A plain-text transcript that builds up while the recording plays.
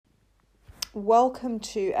Welcome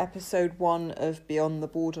to episode 1 of Beyond the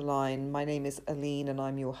Borderline. My name is Aline and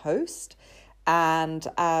I'm your host. And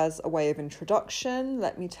as a way of introduction,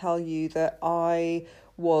 let me tell you that I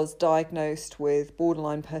was diagnosed with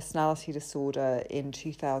borderline personality disorder in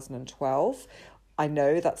 2012. I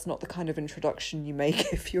know that's not the kind of introduction you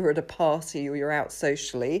make if you're at a party or you're out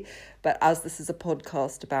socially, but as this is a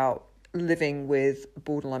podcast about living with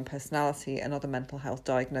borderline personality and other mental health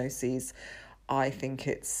diagnoses, I think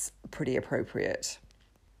it's pretty appropriate.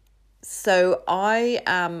 So I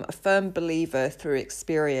am a firm believer through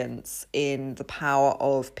experience in the power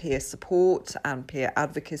of peer support and peer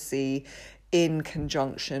advocacy in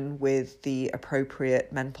conjunction with the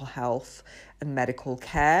appropriate mental health and medical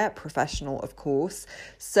care professional, of course.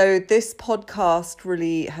 So this podcast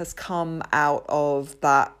really has come out of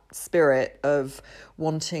that spirit of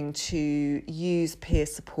wanting to use peer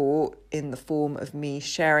support in the form of me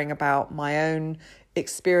sharing about my own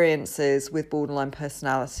experiences with borderline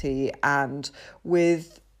personality and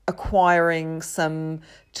with acquiring some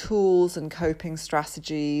tools and coping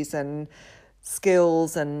strategies and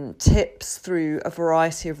skills and tips through a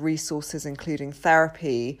variety of resources, including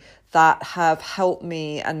therapy, that have helped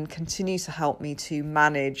me and continue to help me to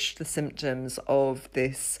manage the symptoms of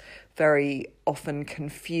this very often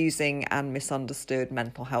confusing and misunderstood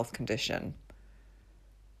mental health condition.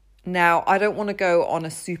 Now, I don't want to go on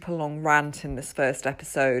a super long rant in this first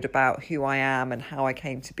episode about who I am and how I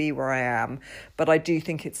came to be where I am, but I do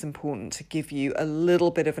think it's important to give you a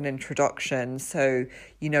little bit of an introduction so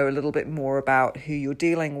you know a little bit more about who you're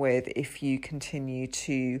dealing with if you continue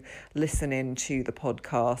to listen into the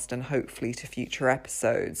podcast and hopefully to future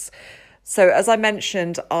episodes. So as I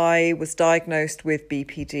mentioned, I was diagnosed with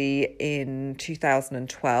BPD in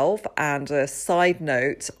 2012. And a side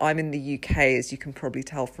note, I'm in the UK, as you can probably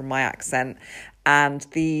tell from my accent. And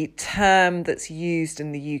the term that's used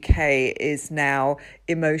in the UK is now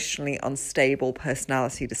emotionally unstable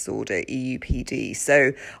personality disorder, EUPD.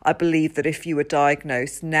 So I believe that if you were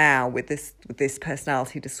diagnosed now with this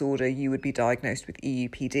personality disorder, you would be diagnosed with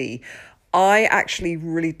EUPD. I actually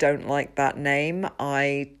really don't like that name.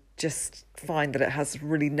 I just find that it has a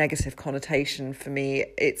really negative connotation for me.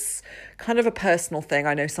 It's kind of a personal thing.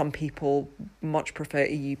 I know some people much prefer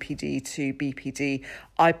EUPD to BPD.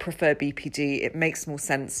 I prefer BPD. It makes more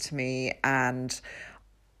sense to me, and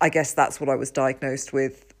I guess that's what I was diagnosed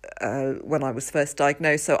with when I was first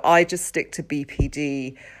diagnosed. So I just stick to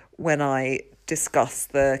BPD when I discuss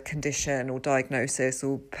the condition or diagnosis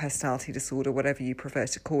or personality disorder, whatever you prefer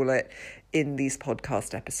to call it, in these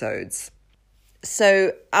podcast episodes.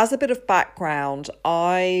 So as a bit of background,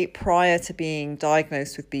 I, prior to being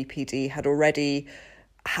diagnosed with BPD, had already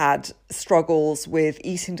had struggles with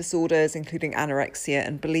eating disorders, including anorexia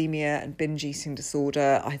and bulimia and binge eating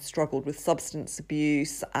disorder. I had struggled with substance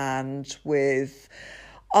abuse and with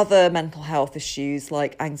other mental health issues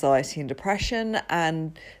like anxiety and depression,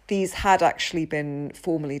 and these had actually been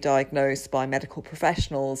formally diagnosed by medical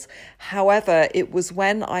professionals. However, it was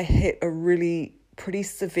when I hit a really pretty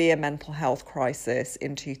severe mental health crisis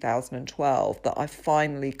in 2012 that I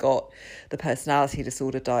finally got the personality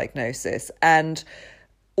disorder diagnosis. And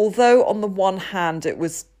although on the one hand it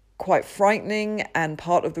was quite frightening, and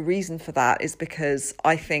part of the reason for that is because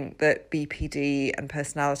I think that BPD and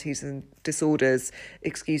personality disorders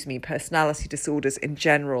in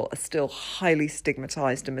general are still highly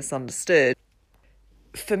stigmatized and misunderstood.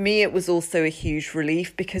 For me, it was also a huge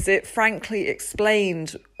relief because it frankly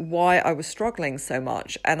explained why I was struggling so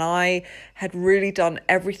much. And I had really done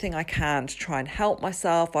everything I can to try and help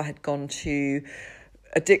myself. I had gone to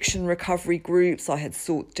addiction recovery groups. I had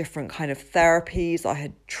sought different kind of therapies. I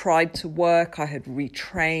had tried to work. I had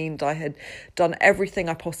retrained. I had done everything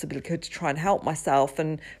I possibly could to try and help myself.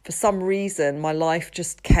 And for some reason, my life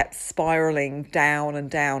just kept spiraling down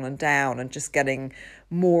and down and down and just getting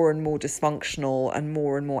more and more dysfunctional and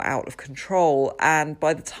more out of control. And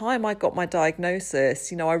by the time I got my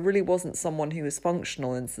diagnosis, I really wasn't someone who was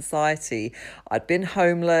functional in society. I'd been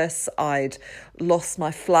homeless, I'd lost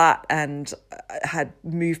my flat and had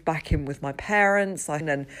moved back in with my parents,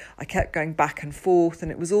 and I kept going back and forth,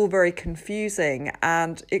 and it was all very confusing.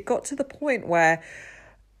 And it got to the point where,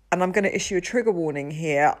 and I'm going to issue a trigger warning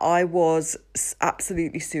here, I was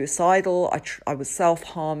absolutely suicidal. I was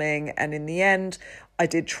self-harming, and in the end, I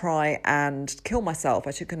did try and kill myself.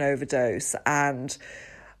 I took an overdose, and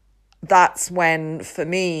that's when, for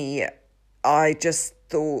me, I just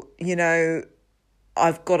thought,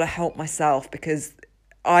 I've got to help myself, because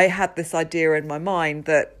I had this idea in my mind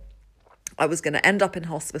that I was going to end up in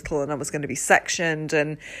hospital and I was going to be sectioned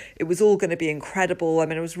and it was all going to be incredible. I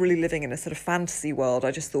mean, I was really living in a sort of fantasy world. I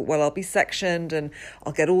just thought, well, I'll be sectioned and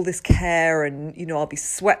I'll get all this care and, I'll be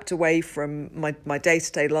swept away from my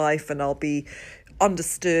day-to-day life and I'll be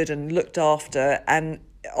understood and looked after. And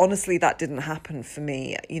honestly, that didn't happen for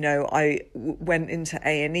me. I went into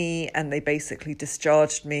A&E and they basically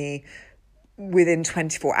discharged me within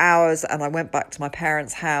 24 hours and I went back to my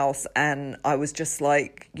parents' house and I was just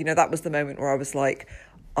like, that was the moment where I was like,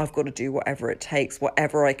 I've got to do whatever it takes,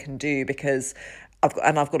 whatever I can do, because I've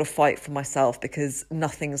got to fight for myself, because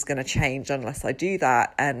nothing's going to change unless I do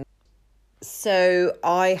that. And so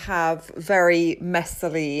I have very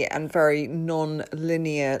messily and very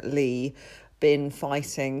non-linearly been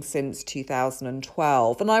fighting since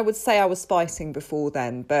 2012. And I would say I was fighting before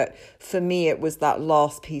then, but for me it was that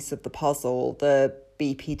last piece of the puzzle, the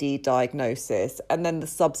BPD diagnosis, and then the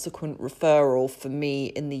subsequent referral for me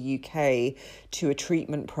in the UK to a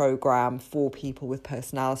treatment program for people with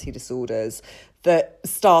personality disorders that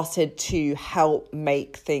started to help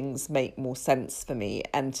make things make more sense for me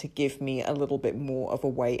and to give me a little bit more of a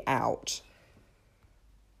way out.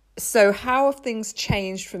 So how have things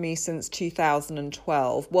changed for me since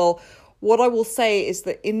 2012? Well, what I will say is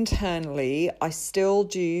that internally, I still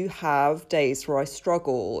do have days where I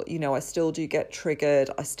struggle. I still do get triggered.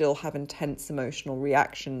 I still have intense emotional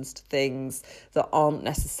reactions to things that aren't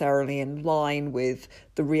necessarily in line with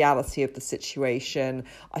the reality of the situation.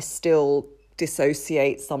 I still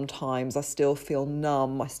dissociate sometimes. I still feel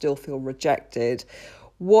numb. I still feel rejected.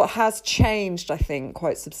 What has changed, I think,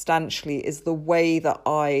 quite substantially is the way that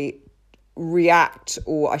I react,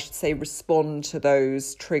 or I should say respond to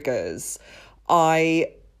those triggers.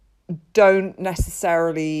 I don't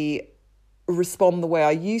necessarily respond the way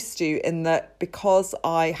I used to, in that because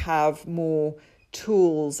I have more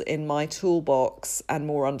tools in my toolbox and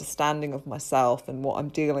more understanding of myself and what I'm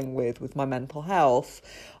dealing with my mental health,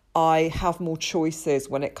 I have more choices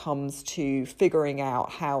when it comes to figuring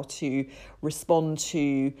out how to respond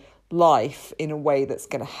to life in a way that's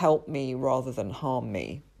going to help me rather than harm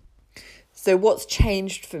me. So what's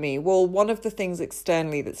changed for me? Well, one of the things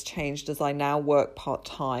externally that's changed is I now work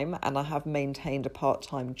part-time and I have maintained a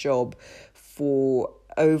part-time job for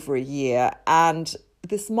over a year. And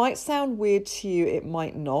this might sound weird to you, it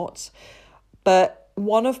might not, but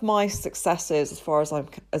one of my successes, as far as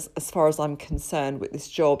I'm concerned with this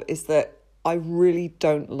job, is that I really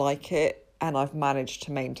don't like it and I've managed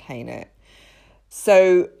to maintain it.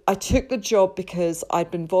 So I took the job because I'd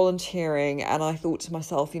been volunteering and I thought to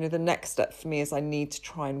myself, the next step for me is I need to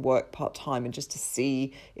try and work part-time and just to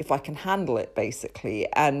see if I can handle it, basically.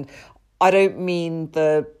 And I don't mean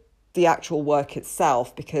the actual work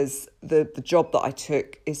itself, because the job that I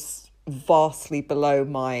took is vastly below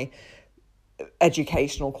my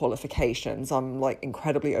educational qualifications. I'm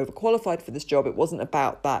incredibly overqualified for this job. It wasn't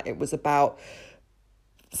about that. It was about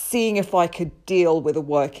seeing if I could deal with a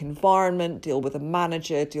work environment, deal with a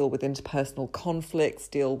manager, deal with interpersonal conflicts,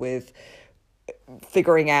 deal with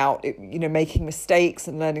figuring out, making mistakes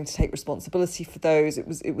and learning to take responsibility for those.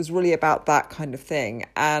 It was really about that kind of thing.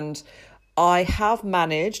 And I have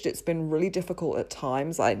managed. It's been really difficult at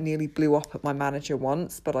times. I nearly blew up at my manager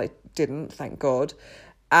once, but I didn't, thank God.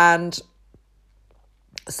 And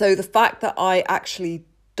so the fact that I actually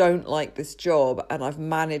don't like this job and I've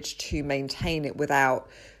managed to maintain it without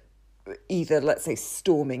either, let's say,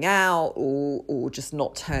 storming out or just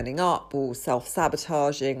not turning up or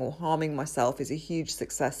self-sabotaging or harming myself is a huge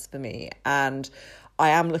success for me. And I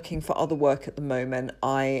am looking for other work at the moment.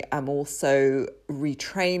 I am also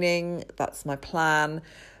retraining. That's my plan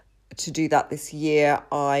to do that this year.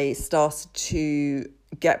 I started to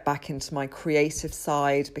get back into my creative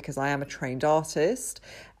side because I am a trained artist,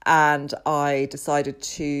 and I decided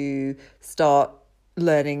to start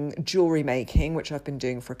learning jewelry making, which I've been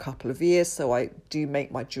doing for a couple of years. So I do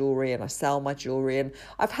make my jewelry and I sell my jewelry, and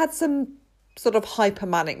I've had some sort of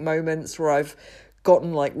hypermanic moments where I've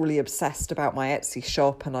gotten really obsessed about my Etsy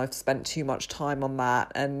shop and I've spent too much time on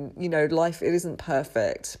that. And life, it isn't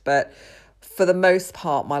perfect, but for the most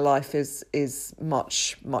part, my life is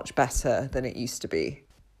much, much better than it used to be.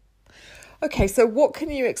 Okay, so what can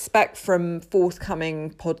you expect from forthcoming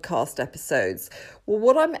podcast episodes? Well,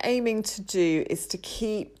 what I'm aiming to do is to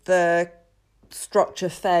keep the structure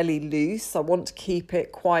fairly loose. I want to keep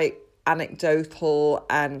it quite anecdotal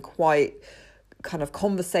and quite kind of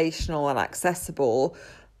conversational and accessible.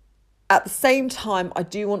 At the same time, I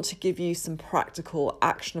do want to give you some practical,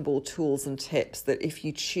 actionable tools and tips that if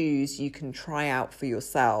you choose, you can try out for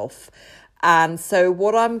yourself. And so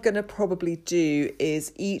what I'm going to probably do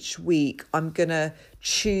is each week I'm going to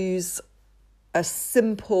choose a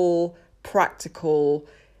simple practical.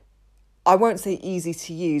 I won't say easy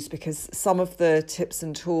to use, because some of the tips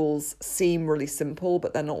and tools seem really simple,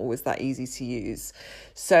 but they're not always that easy to use.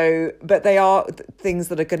 So, but they are things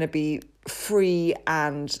that are going to be free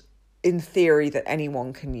and in theory that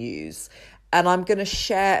anyone can use. And I'm going to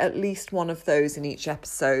share at least one of those in each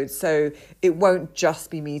episode. So it won't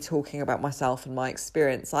just be me talking about myself and my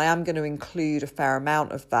experience. I am going to include a fair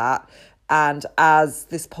amount of that. And as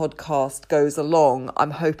this podcast goes along,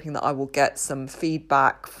 I'm hoping that I will get some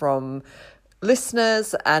feedback from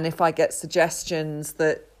listeners. And if I get suggestions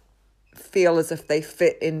that feel as if they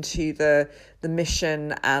fit into the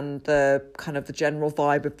mission and the kind of the general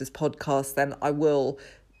vibe of this podcast, then I will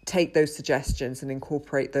take those suggestions and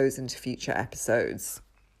incorporate those into future episodes.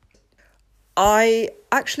 I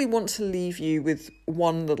actually want to leave you with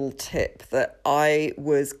one little tip that I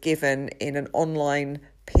was given in an online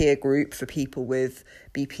peer group for people with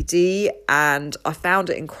BPD, and I found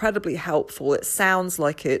it incredibly helpful. It sounds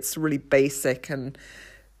like it's really basic and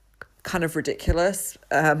kind of ridiculous.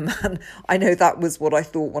 And I know that was what I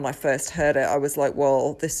thought when I first heard it. I was like,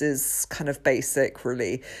 well, this is kind of basic,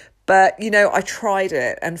 really. But, I tried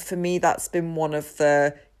it. And for me, that's been one of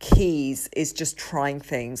the keys, is just trying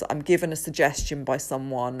things. I'm given a suggestion by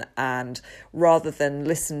someone, and rather than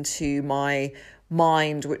listen to my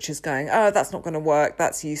mind, which is going, oh, that's not going to work,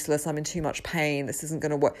 that's useless, I'm in too much pain, this isn't going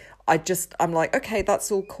to work, I'm like, okay,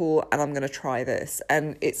 that's all cool, and I'm going to try this.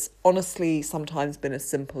 And it's honestly sometimes been as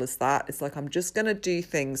simple as that. It's like, I'm just going to do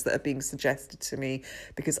things that are being suggested to me,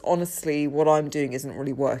 because honestly what I'm doing isn't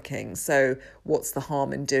really working, so what's the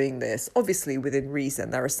harm in doing this? Obviously within reason.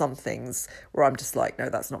 There are some things where I'm just like, no,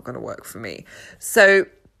 that's not going to work for me. So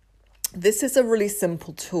this is a really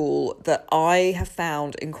simple tool that I have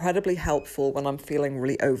found incredibly helpful when I'm feeling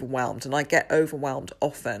really overwhelmed, and I get overwhelmed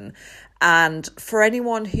often. And for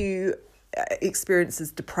anyone who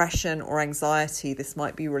experiences depression or anxiety, this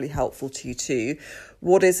might be really helpful to you too.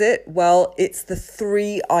 What is it? Well, it's the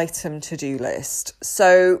 3-item to-do list.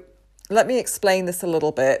 So let me explain this a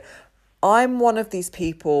little bit. I'm one of these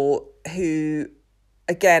people who,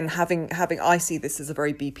 again, having I see this as a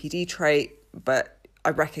very BPD trait, but I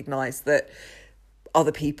recognise that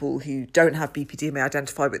other people who don't have BPD may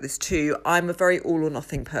identify with this too. I'm a very all or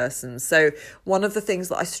nothing person. So one of the things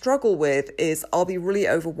that I struggle with is I'll be really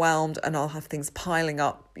overwhelmed and I'll have things piling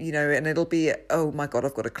up, and it'll be, oh my God,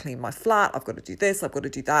 I've got to clean my flat, I've got to do this, I've got to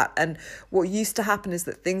do that. And what used to happen is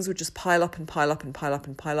that things would just pile up and pile up and pile up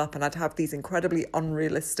and pile up, and I'd have these incredibly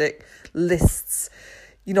unrealistic lists.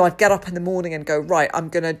 I'd get up in the morning and go, right, I'm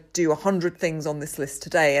going to do 100 things on this list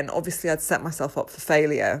today. And obviously I'd set myself up for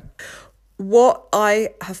failure. What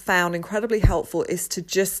I have found incredibly helpful is to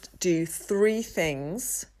just do 3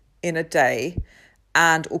 things in a day,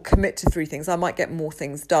 or commit to 3 things. I might get more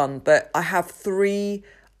things done, but I have 3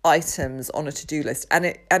 items on a to-do list. And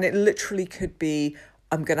it literally could be,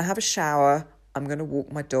 I'm going to have a shower, I'm going to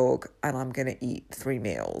walk my dog, and I'm going to eat 3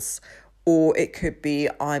 meals. Or it could be,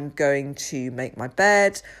 I'm going to make my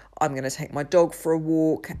bed, I'm going to take my dog for a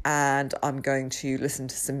walk, and I'm going to listen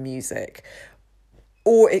to some music.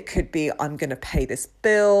 Or it could be, I'm going to pay this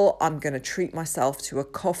bill, I'm going to treat myself to a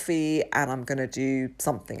coffee, and I'm going to do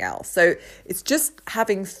something else. So it's just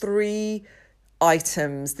having 3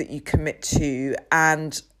 items that you commit to.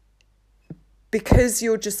 And because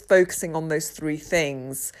you're just focusing on those 3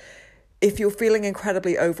 things, if you're feeling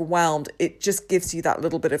incredibly overwhelmed, it just gives you that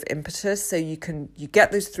little bit of impetus. So you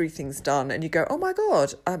get those 3 things done and you go, oh my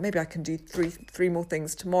God, maybe I can do three more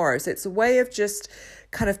things tomorrow. So it's a way of just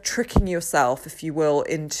kind of tricking yourself, if you will,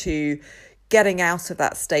 into getting out of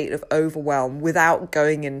that state of overwhelm without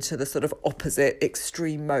going into the sort of opposite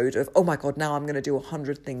extreme mode of, oh my God, now I'm going to do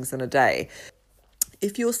 100 things in a day.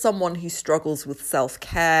 If you're someone who struggles with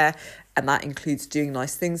self-care, and that includes doing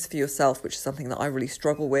nice things for yourself, which is something that I really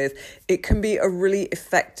struggle with, it can be a really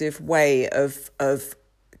effective way of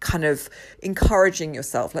kind of encouraging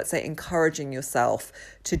yourself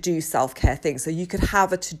to do self-care things. So you could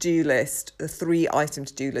have a to-do list, a 3-item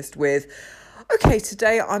to-do list with, okay,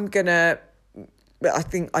 today I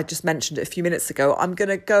think I just mentioned it a few minutes ago, I'm going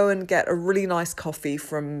to go and get a really nice coffee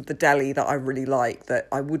from the deli that I really like, that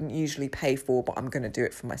I wouldn't usually pay for, but I'm going to do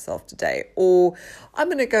it for myself today. Or I'm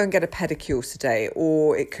going to go and get a pedicure today.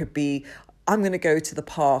 Or it could be, I'm going to go to the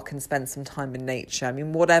park and spend some time in nature. I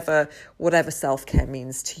mean, whatever self-care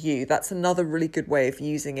means to you, that's another really good way of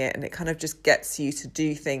using it. And it kind of just gets you to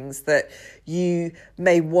do things that you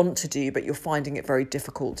may want to do, but you're finding it very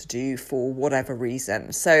difficult to do for whatever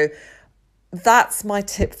reason. So that's my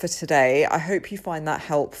tip for today. I hope you find that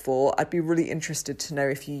helpful. I'd be really interested to know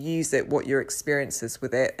if you use it, what your experience is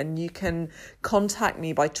with it. And you can contact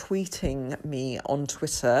me by tweeting me on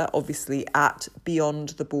Twitter, obviously at Beyond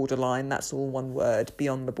the Borderline. That's all one word,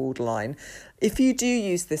 Beyond the Borderline. If you do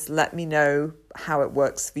use this, let me know how it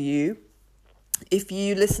works for you. If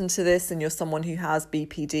you listen to this and you're someone who has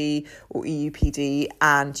BPD or EUPD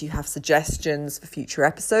and you have suggestions for future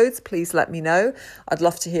episodes, please let me know. I'd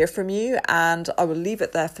love to hear from you, and I will leave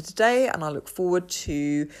it there for today, and I look forward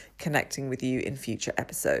to connecting with you in future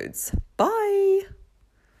episodes. Bye.